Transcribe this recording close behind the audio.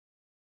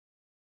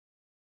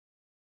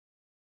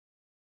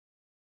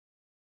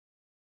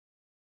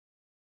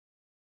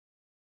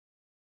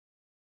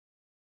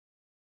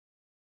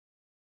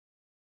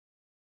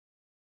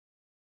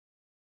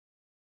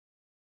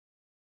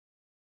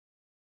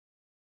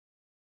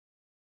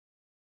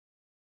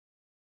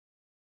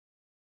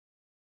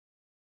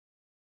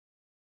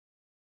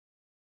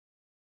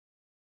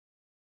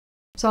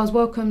So I was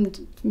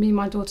welcomed, me and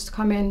my daughter, to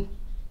come in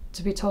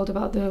to be told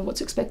about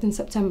what's expected in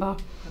September.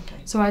 Okay.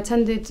 So I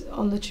attended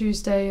on the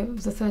Tuesday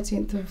of the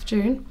 13th of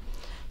June.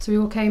 So we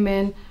all came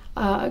in.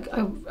 I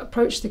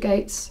approached the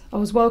gates. I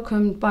was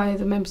welcomed by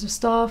the members of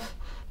staff,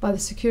 by the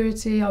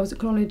security. I was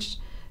acknowledged,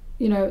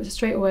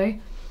 straight away.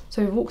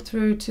 So we walked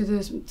through to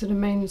the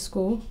main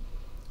school.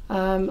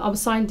 I was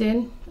signed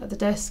in at the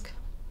desk,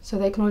 so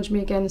they acknowledged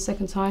me again the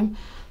second time.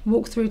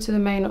 Walked through to the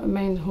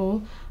main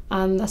hall,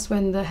 and that's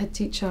when the head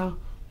teacher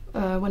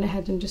went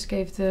ahead and just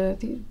gave the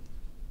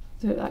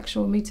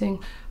actual meeting.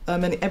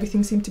 And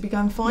everything seemed to be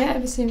going fine? Yeah,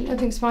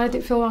 everything's fine. I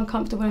didn't feel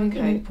uncomfortable at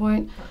any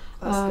point.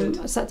 That's good.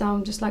 I sat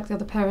down just like the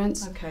other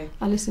parents. Okay.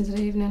 I listened to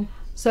the evening.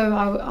 So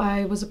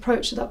I was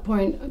approached at that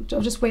point. I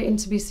was just waiting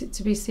to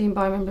be seen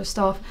by a member of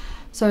staff.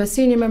 So a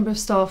senior member of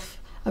staff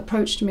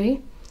approached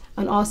me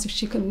and asked if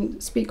she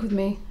could speak with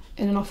me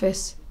in an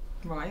office.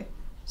 Right.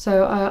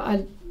 So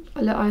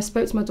I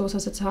spoke to my daughter. I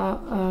said to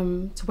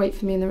her to wait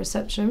for me in the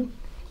reception.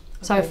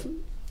 Okay. So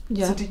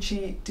yeah. So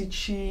did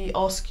she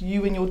ask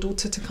you and your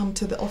daughter to come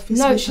to the office?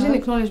 No, with she her?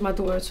 didn't acknowledge my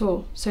daughter at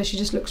all. So she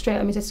just looked straight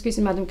at me and said, "Excuse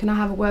me, madam, can I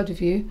have a word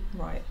with you?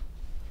 Right.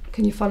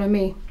 Can you follow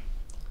me?"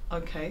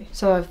 Okay.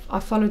 So I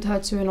followed her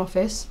to an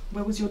office.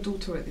 Where was your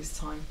daughter at this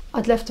time?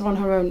 I'd left her on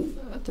her own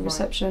at the Right.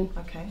 reception.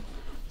 Okay.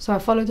 So I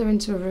followed her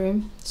into a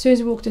room. As soon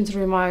as we walked into the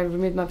room, I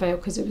removed my veil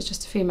because it was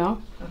just a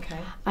female. Okay.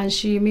 And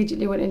she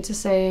immediately went into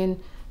saying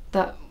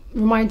that,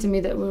 reminding me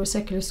that we were a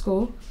secular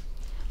school.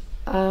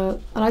 And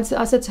I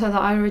said to her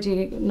that I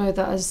already know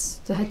that, as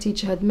the head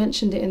teacher had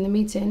mentioned it in the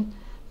meeting,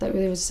 that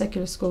it was a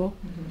secular school,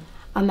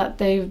 and that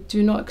they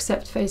do not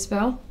accept face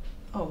veil.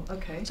 Oh,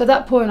 okay. So at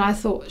that point, I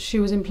thought she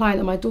was implying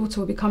that my daughter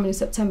would be coming in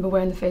September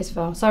wearing the face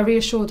veil. So I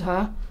reassured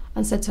her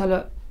and said to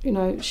her,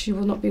 look, she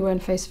will not be wearing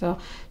face veil.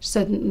 She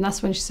said, and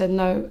that's when she said,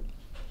 no,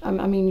 I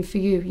mean, for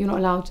you, you're not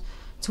allowed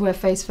to wear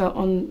face veil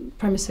on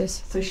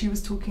premises. So she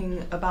was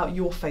talking about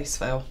your face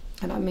veil?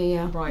 About me,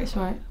 yeah. Right. That's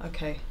right.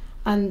 Okay.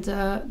 And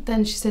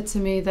then she said to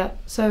me that,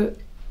 so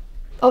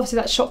obviously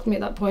that shocked me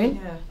at that point,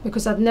 Yeah.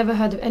 because I'd never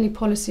heard of any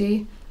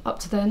policy up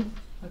to then.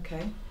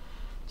 Okay.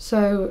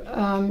 So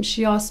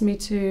she said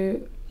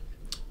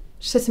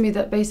to me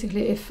that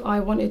basically if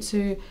I wanted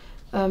to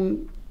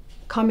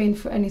come in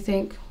for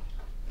anything,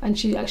 and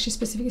she actually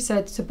specifically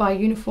said to buy a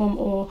uniform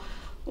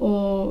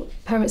or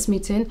parents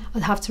meeting,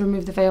 I'd have to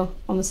remove the veil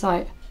on the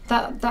site.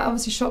 That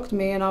obviously shocked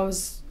me, and I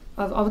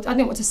didn't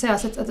know what to say.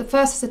 At first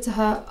I said to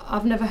her,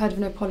 I've never heard of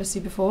no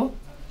policy before.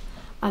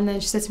 And then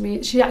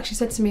she actually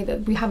said to me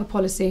that we have a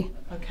policy.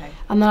 Okay.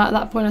 And then at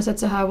that point I said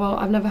to her, well,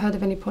 I've never heard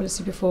of any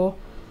policy before.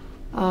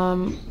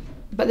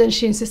 But then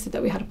she insisted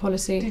that we had a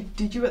policy.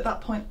 Did you at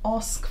that point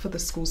ask for the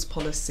school's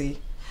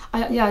policy?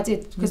 Yeah, I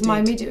did, because my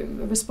immediate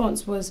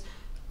response was,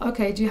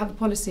 okay, do you have a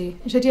policy?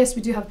 And she said, yes,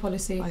 we do have a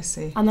policy. I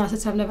see. And then I said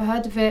to her, I've never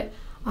heard of it.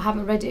 I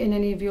haven't read it in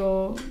any of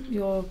your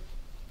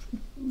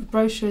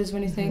brochures or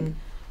anything,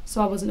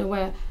 so I wasn't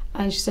aware.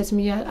 And she said to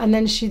me, yeah. And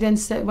then she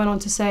went on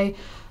to say,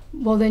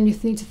 well, then you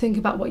need to think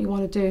about what you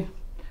want to do.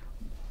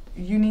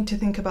 You need to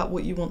think about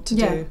what you want to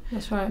do. do.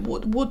 That's right.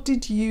 What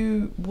did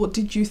you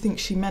think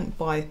she meant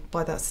by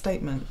that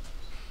statement?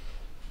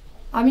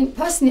 I mean,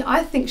 personally,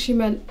 I think she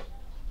meant,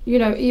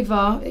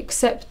 either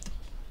accept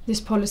this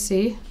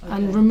policy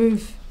and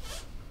remove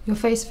your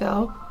face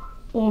veil,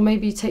 or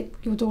maybe take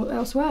your daughter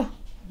elsewhere.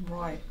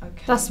 Right.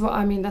 Okay. That's what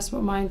I mean. That's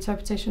what my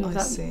interpretation of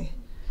that. I see.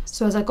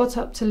 So as I got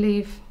up to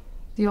leave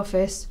the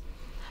office,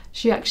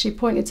 she actually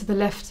pointed to the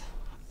left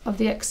of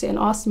the exit and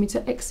asked me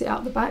to exit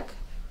out the back.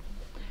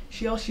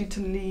 She asked you to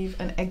leave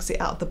and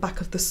exit out the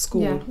back of the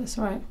school? Yeah, that's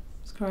right.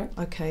 That's correct.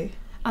 Okay.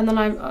 And then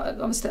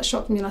obviously that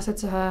shocked me, and I said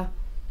to her,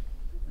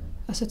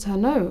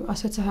 no. I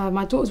said to her,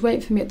 my daughter's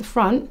waiting for me at the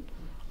front.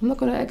 I'm not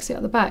going to exit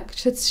out the back.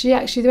 She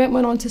actually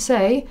went on to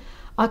say,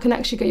 I can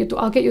actually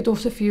I'll get your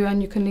daughter for you,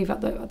 and you can leave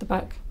at the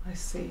back. I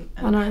see.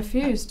 And I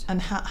refused.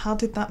 And how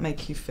did that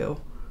make you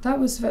feel? That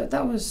was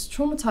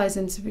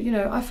traumatizing to be.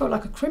 I felt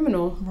like a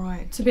criminal.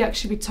 Right.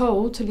 To be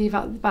told to leave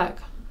out the back.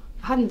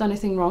 I hadn't done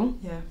anything wrong.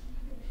 Yeah.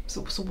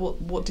 So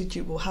what did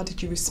you? Well, how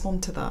did you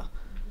respond to that?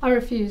 I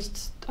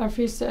refused. I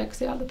refused to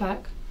exit out the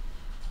back.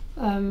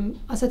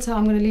 I said to her,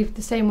 I'm going to leave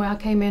the same way I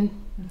came in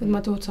with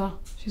my daughter.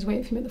 She's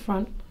waiting for me at the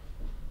front.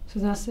 So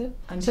that's it.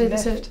 And so you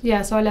left?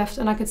 Yeah, so I left,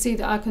 and I can see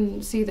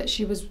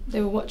that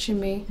they were watching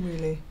me.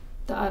 Really?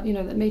 That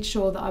that made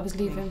sure that I was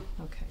leaving.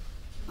 Okay.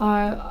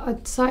 I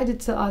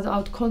decided I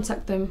would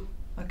contact them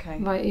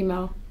via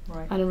email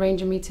and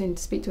arrange a meeting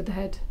to speak to the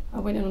head. I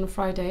went in on a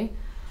Friday.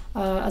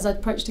 As I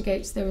approached the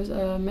gates, there was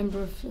a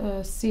member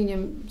of senior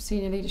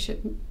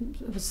leadership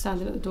was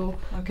standing at the door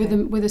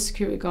with a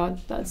security guard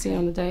that I'd seen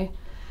on the day.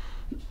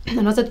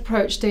 And as I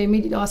approached, they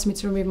immediately asked me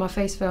to remove my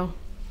face veil.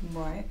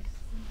 Right.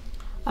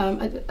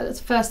 At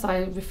first,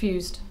 I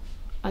refused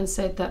and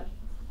said that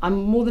I'm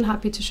more than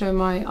happy to show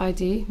my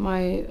ID,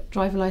 my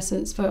driving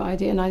license, photo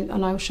ID, and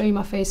I will show you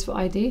my face for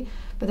ID.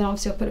 But then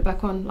obviously I'll put it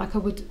back on like I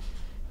would,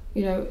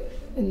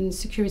 in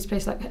security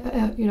place like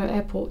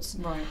airports.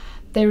 Right.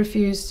 They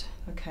refused.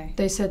 Okay.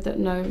 They said that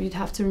no, you'd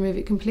have to remove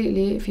it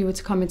completely if you were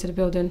to come into the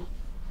building.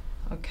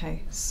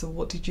 Okay, so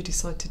what did you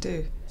decide to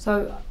do?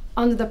 So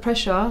under the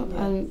pressure,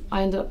 and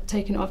I ended up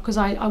taking it off because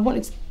I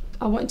wanted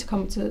to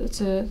come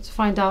to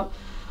find out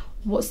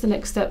what's the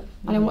next step,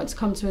 and I wanted to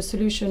come to a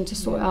solution to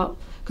sort it out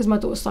because my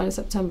daughter's starting in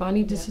September. I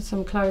needed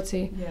some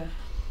clarity.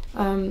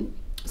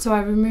 So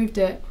I removed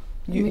it.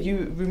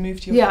 You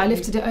removed your... Yeah, I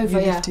lifted it over.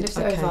 Lifted it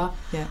over.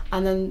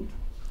 And then,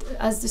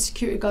 as the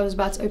security guard was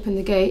about to open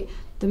the gate,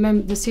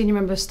 the senior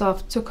member of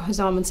staff took his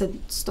arm and said,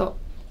 "Stop,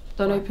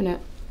 don't open it."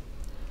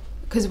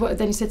 Because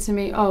then he said to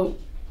me, "Oh,"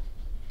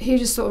 he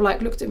just sort of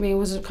like looked at me and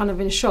was kind of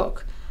in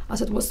shock. I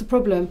said, "What's the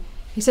problem?"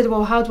 He said,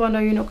 "Well, how do I know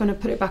you're not going to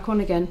put it back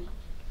on again?"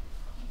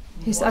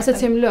 I said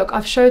to him, "Look,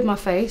 I've showed my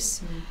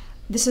face.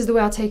 This is the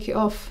way I take it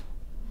off."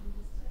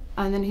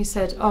 And then he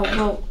said, "Oh,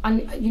 well,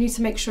 you need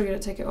to make sure you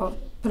don't take it off.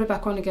 Put it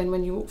back on again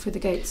when you walk through the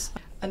gates."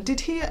 And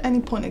did he at any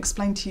point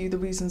explain to you the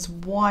reasons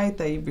why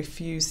they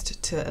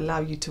refused to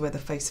allow you to wear the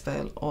face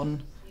veil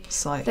on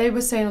site? They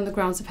were saying on the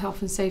grounds of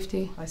health and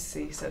safety. I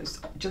see. So it's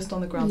just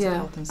on the grounds of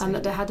health and safety. And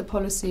that they had a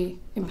policy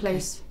in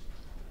place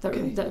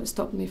that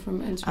stopped me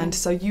from entering. And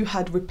so you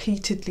had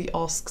repeatedly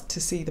asked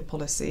to see the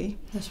policy.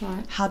 That's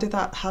right. How did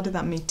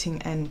that meeting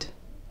end?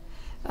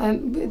 I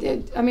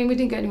mean, we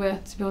didn't get anywhere,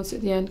 to be honest, at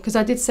the end, because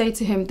I did say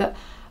to him that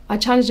I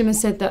challenged him and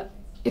said that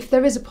if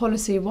there is a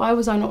policy, why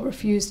was I not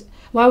refused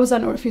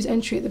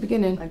entry at the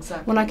beginning?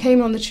 Exactly. When I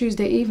came on the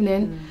Tuesday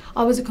evening,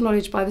 I was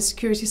acknowledged by the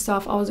security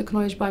staff, I was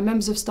acknowledged by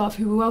members of staff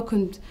who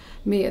welcomed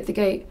me at the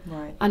gate.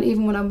 Right. And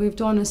even when I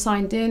moved on and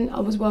signed in, I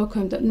was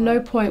welcomed. At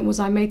no point was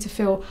I made to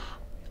feel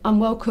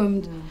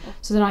unwelcomed.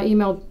 So then I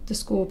emailed the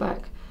school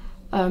back,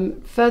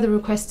 further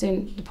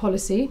requesting the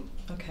policy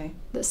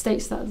that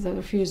states that the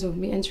refusal of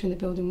me entering the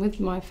building with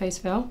my face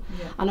veil.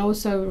 And I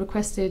also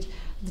requested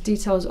the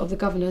details of the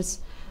governors.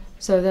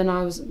 So then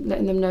I was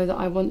letting them know that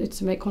I wanted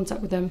to make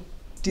contact with them.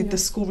 Did the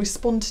school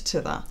respond to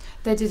that?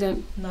 They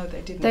didn't. No,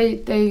 they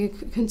didn't. They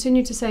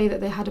continued to say that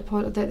they had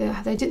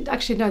they didn't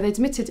actually. No, they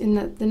admitted in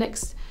the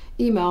next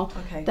email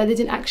that they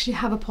didn't actually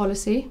have a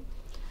policy.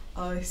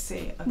 Oh, I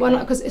see. Okay. Well,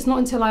 because it's not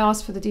until I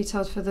asked for the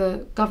details for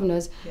the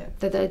governors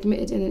that they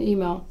admitted in an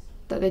email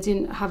that they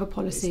didn't have a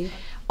policy.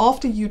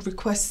 After you'd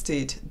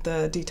requested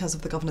the details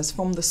of the governors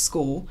from the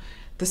school,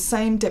 the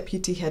same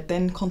deputy head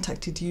then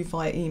contacted you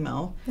via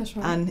email. That's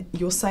right. And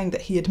you're saying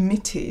that he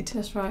admitted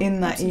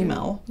in that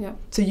email. Yeah.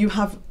 So you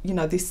have,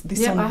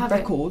 this on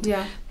record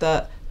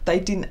that they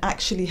didn't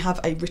actually have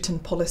a written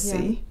policy.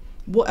 Yeah.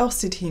 What else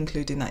did he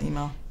include in that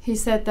email? He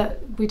said that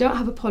we don't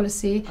have a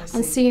policy,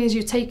 and seeing as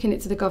you've taken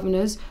it to the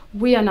governors,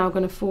 we are now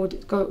going to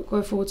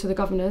go forward to the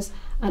governors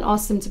and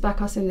ask them to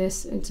back us in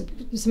this, into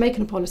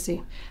making a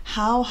policy.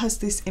 How has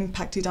this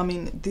impacted? I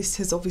mean, this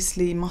has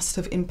obviously must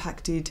have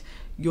impacted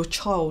your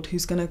child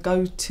who's going to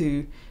go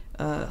to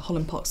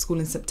Holland Park School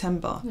in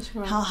September. That's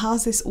right. How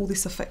has all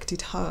this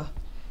affected her?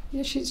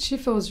 Yeah, she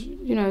feels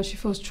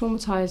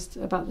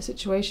traumatized about the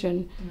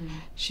situation.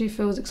 She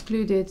feels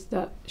excluded,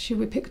 that she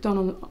will be picked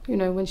on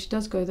when she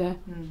does go there.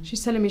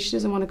 She's telling me she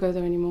doesn't want to go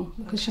there anymore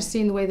because she's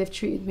seen the way they've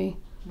treated me.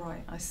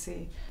 Right, I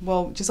see.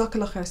 Well,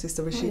 Jazakallah khair,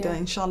 Sister Rachida.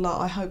 Inshallah,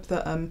 I hope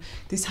that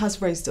this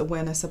has raised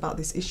awareness about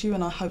this issue,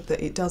 and I hope that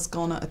it does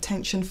garner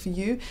attention for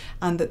you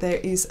and that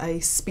there is a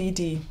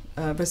speedy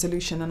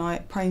resolution. And I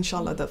pray,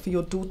 inshallah, that for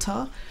your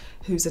daughter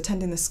who's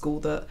attending the school,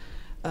 that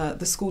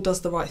the school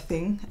does the right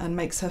thing and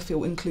makes her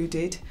feel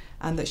included,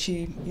 and that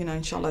she,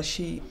 inshallah,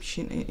 she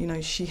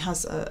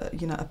has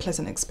a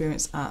pleasant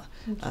experience at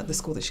the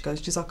school that she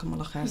goes.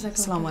 Jazakumullah khair.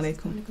 Assalamu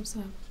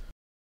alaikum.